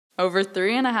Over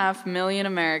 3.5 million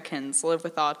Americans live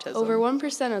with autism. Over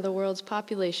 1% of the world's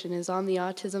population is on the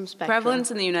autism spectrum. Prevalence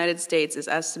in the United States is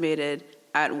estimated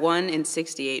at 1 in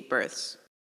 68 births.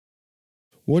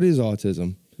 What is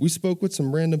autism? We spoke with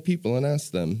some random people and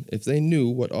asked them if they knew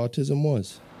what autism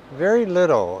was. Very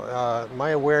little. My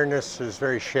awareness is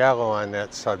very shallow on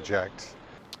that subject.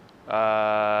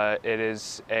 It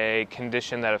is a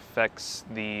condition that affects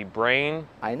the brain.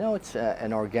 I know it's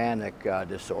an organic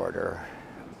disorder.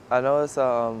 I know it's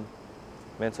a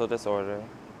mental disorder.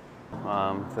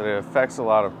 That it affects a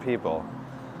lot of people,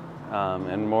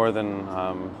 and more than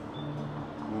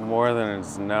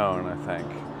is known, I think.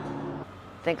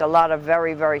 I think a lot of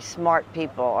very, very smart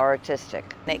people are autistic.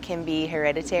 It can be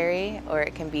hereditary, or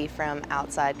it can be from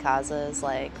outside causes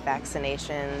like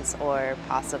vaccinations or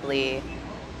possibly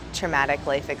traumatic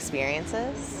life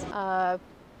experiences.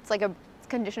 It's like a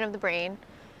condition of the brain.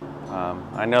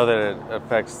 I know that it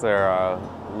affects their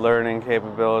learning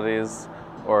capabilities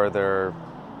or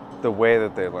the way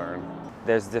that they learn.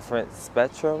 There's different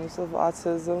spectrums of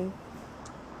autism,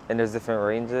 and there's different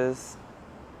ranges,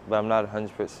 but I'm not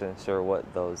 100% sure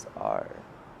what those are.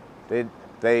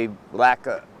 They lack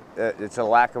it's a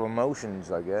lack of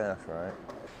emotions, I guess, right?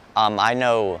 I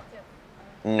know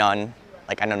none.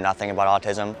 I know nothing about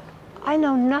autism. I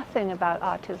know nothing about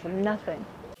autism, nothing.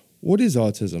 What is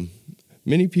autism?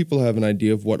 Many people have an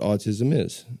idea of what autism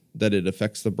is, that it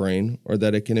affects the brain, or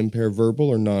that it can impair verbal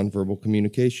or nonverbal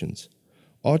communications.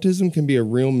 Autism can be a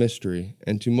real mystery,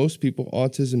 and to most people,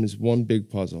 autism is one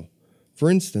big puzzle. For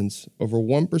instance, over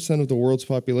 1% of the world's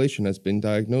population has been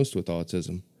diagnosed with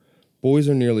autism. Boys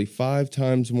are nearly 5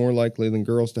 times more likely than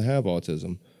girls to have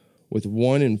autism, with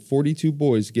 1 in 42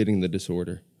 boys getting the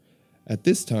disorder. At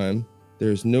this time,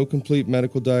 there is no complete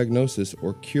medical diagnosis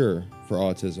or cure for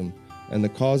autism, and the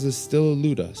causes still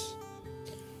elude us.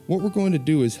 What we're going to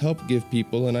do is help give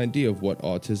people an idea of what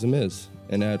autism is,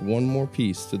 and add one more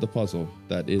piece to the puzzle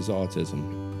that is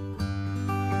autism.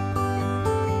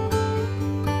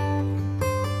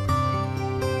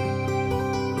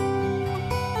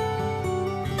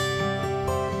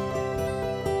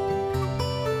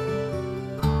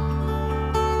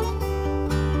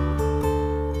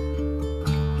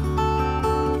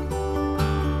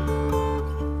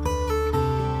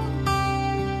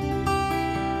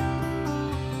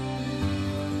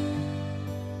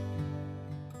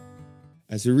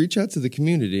 As we reach out to the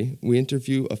community, we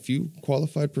interview a few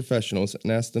qualified professionals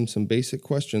and ask them some basic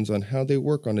questions on how they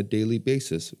work on a daily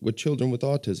basis with children with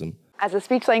autism. As a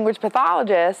speech-language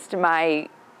pathologist, my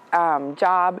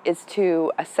job is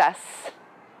to assess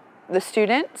the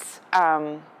students.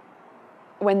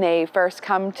 When they first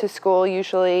come to school,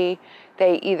 usually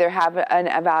they either have an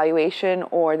evaluation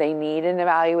or they need an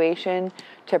evaluation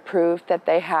to prove that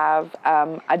they have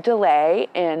a delay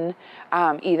in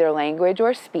either language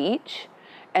or speech.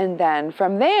 And then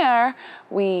from there,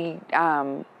 we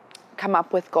come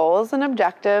up with goals and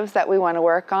objectives that we want to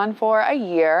work on for a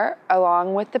year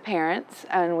along with the parents,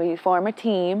 and we form a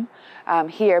team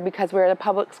here because we're in a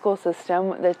public school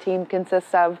system. The team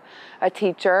consists of a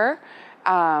teacher,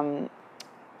 the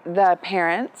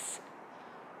parents,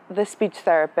 the speech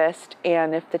therapist,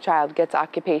 and if the child gets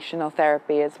occupational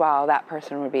therapy as well, that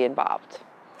person would be involved.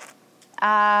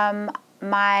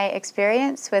 My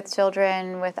experience with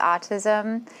children with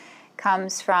autism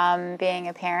comes from being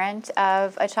a parent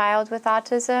of a child with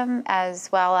autism,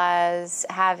 as well as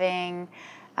having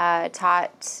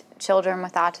taught children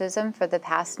with autism for the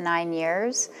past 9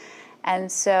 years.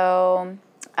 And so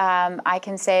I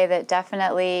can say that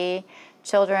definitely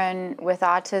children with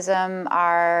autism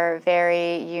are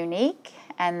very unique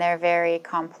and they're very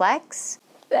complex.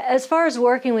 As far as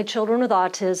working with children with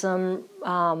autism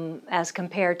as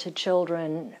compared to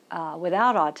children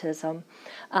without autism,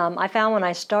 I found when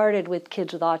I started with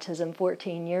kids with autism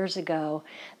 14 years ago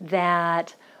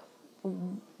that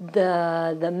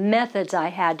the methods I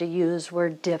had to use were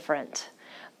different.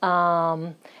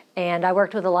 And I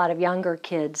worked with a lot of younger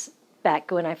kids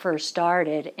back when I first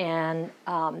started, and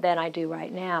than I do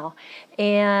right now.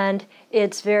 And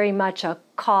it's very much a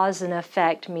cause and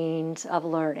effect means of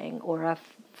learning, or a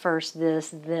first this,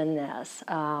 then this.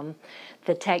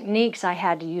 The techniques I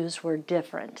had to use were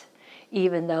different,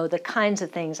 even though the kinds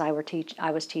of things I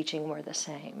was teaching were the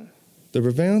same. The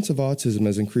prevalence of autism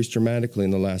has increased dramatically in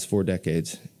the last 4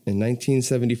 decades. In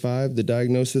 1975, the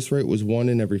diagnosis rate was 1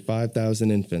 in every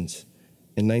 5,000 infants.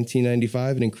 In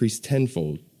 1995, it increased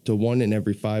tenfold to 1 in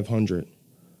every 500.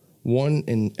 1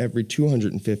 in every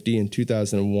 250 in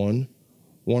 2001,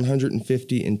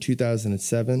 150 in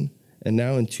 2007, and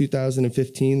now in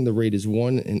 2015, the rate is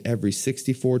 1 in every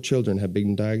 64 children have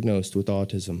been diagnosed with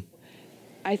autism.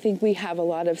 I think we have a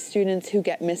lot of students who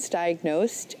get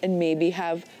misdiagnosed and maybe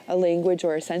have a language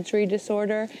or a sensory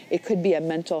disorder. It could be a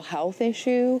mental health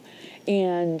issue,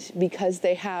 and because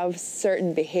they have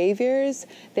certain behaviors,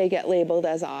 they get labeled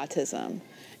as autism.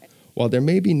 While there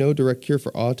may be no direct cure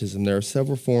for autism, there are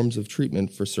several forms of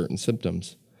treatment for certain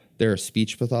symptoms. There are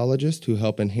speech pathologists who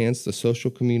help enhance the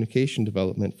social communication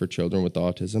development for children with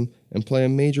autism and play a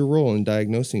major role in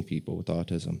diagnosing people with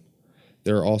autism.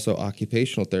 There are also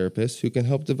occupational therapists who can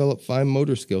help develop fine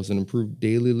motor skills and improve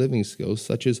daily living skills,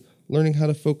 such as learning how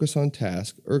to focus on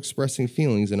tasks or expressing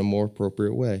feelings in a more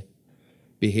appropriate way.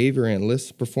 Behavior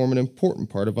analysts perform an important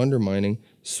part of undermining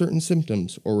certain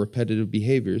symptoms or repetitive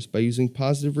behaviors by using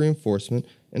positive reinforcement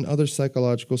and other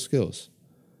psychological skills.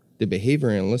 The behavior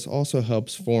analyst also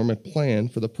helps form a plan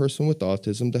for the person with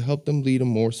autism to help them lead a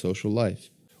more social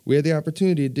life. We had the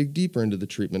opportunity to dig deeper into the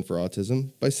treatment for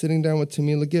autism by sitting down with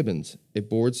Tamila Gibbons, a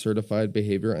board-certified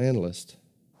behavior analyst.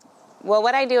 Well,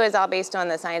 what I do is all based on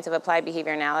the science of applied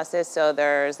behavior analysis, so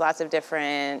there's lots of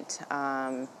different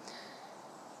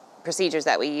procedures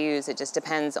that we use. It just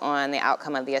depends on the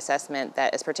outcome of the assessment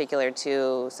that is particular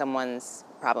to someone's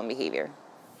problem behavior.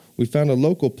 We found a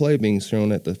local play being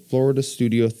shown at the Florida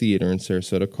Studio Theater in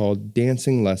Sarasota called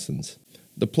Dancing Lessons.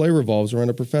 The play revolves around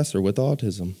a professor with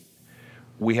autism.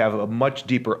 We have a much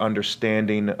deeper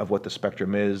understanding of what the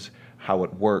spectrum is, how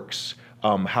it works,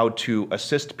 how to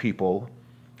assist people,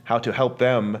 how to help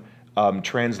them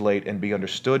translate and be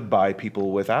understood by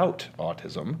people without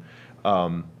autism.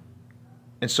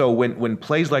 And so when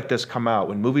plays like this come out,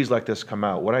 when movies like this come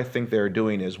out, what I think they're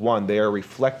doing is, one, they are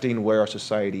reflecting where our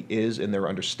society is in their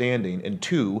understanding, and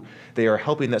two, they are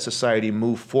helping that society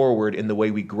move forward in the way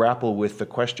we grapple with the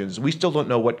questions. We still don't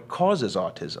know what causes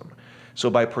autism. So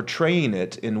by portraying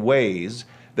it in ways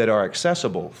that are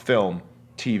accessible, film,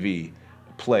 TV,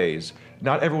 plays,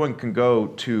 not everyone can go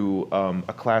to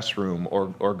a classroom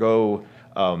or go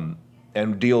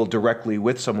and deal directly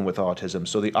with someone with autism.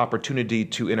 So the opportunity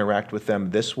to interact with them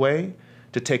this way,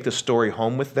 to take the story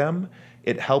home with them,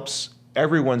 it helps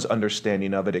everyone's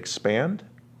understanding of it expand.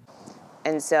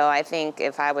 And so I think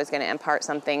if I was going to impart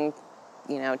something,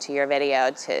 to your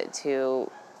video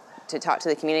to talk to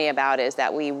the community about, is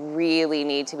that we really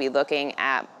need to be looking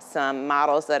at some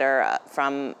models that are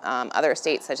from other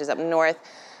states, such as up north,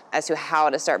 as to how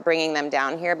to start bringing them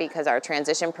down here, because our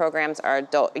transition programs, our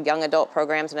young adult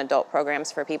programs and adult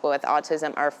programs for people with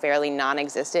autism are fairly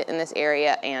non-existent in this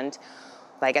area. And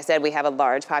like I said, we have a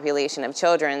large population of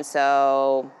children,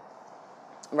 so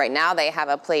right now they have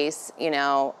a place,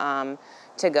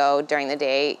 to go during the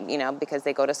day, because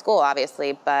they go to school,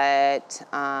 obviously, but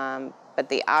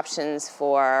the options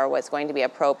for what's going to be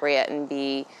appropriate and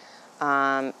be,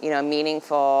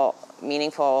 meaningful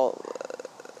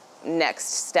next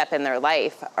step in their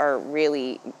life are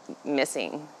really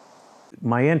missing.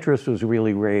 My interest was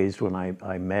really raised when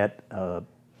I met a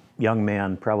young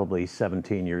man, probably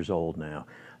 17 years old now,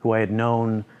 who I had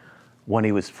known when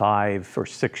he was 5 or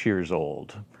 6 years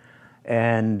old.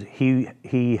 And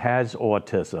he has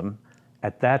autism.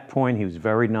 At that point, he was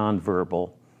very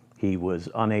nonverbal. He was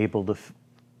unable to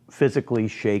physically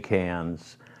shake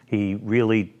hands. He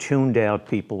really tuned out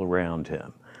people around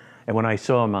him. And when I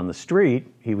saw him on the street,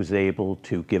 he was able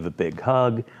to give a big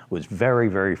hug, was very,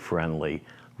 very friendly.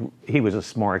 He was a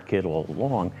smart kid all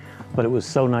along, but it was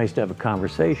so nice to have a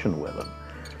conversation with him.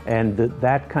 And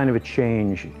that kind of a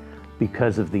change,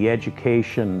 because of the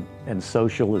education and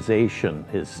socialization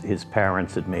his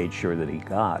parents had made sure that he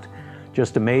got,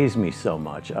 just amazed me so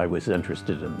much. I was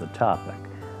interested in the topic.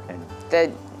 The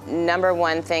number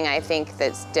one thing I think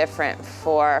that's different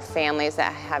for families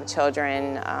that have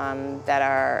children that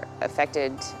are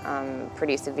affected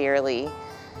pretty severely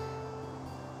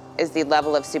is the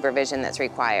level of supervision that's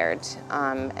required.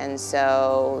 And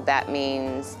so that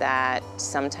means that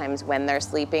sometimes when they're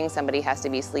sleeping, somebody has to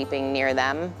be sleeping near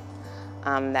them.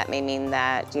 That may mean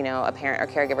that, a parent or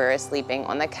caregiver is sleeping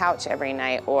on the couch every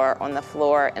night or on the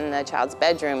floor in the child's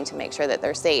bedroom to make sure that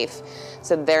they're safe,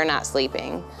 so they're not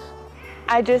sleeping.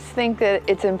 I just think that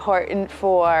it's important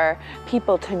for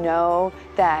people to know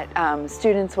that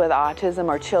students with autism,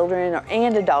 or children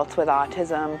and adults with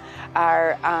autism,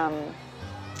 are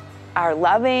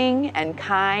loving and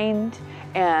kind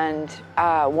and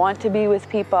want to be with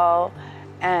people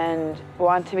and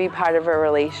want to be part of a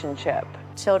relationship.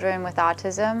 Children with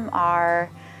autism are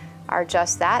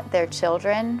just that. They're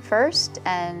children first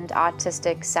and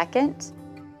autistic second.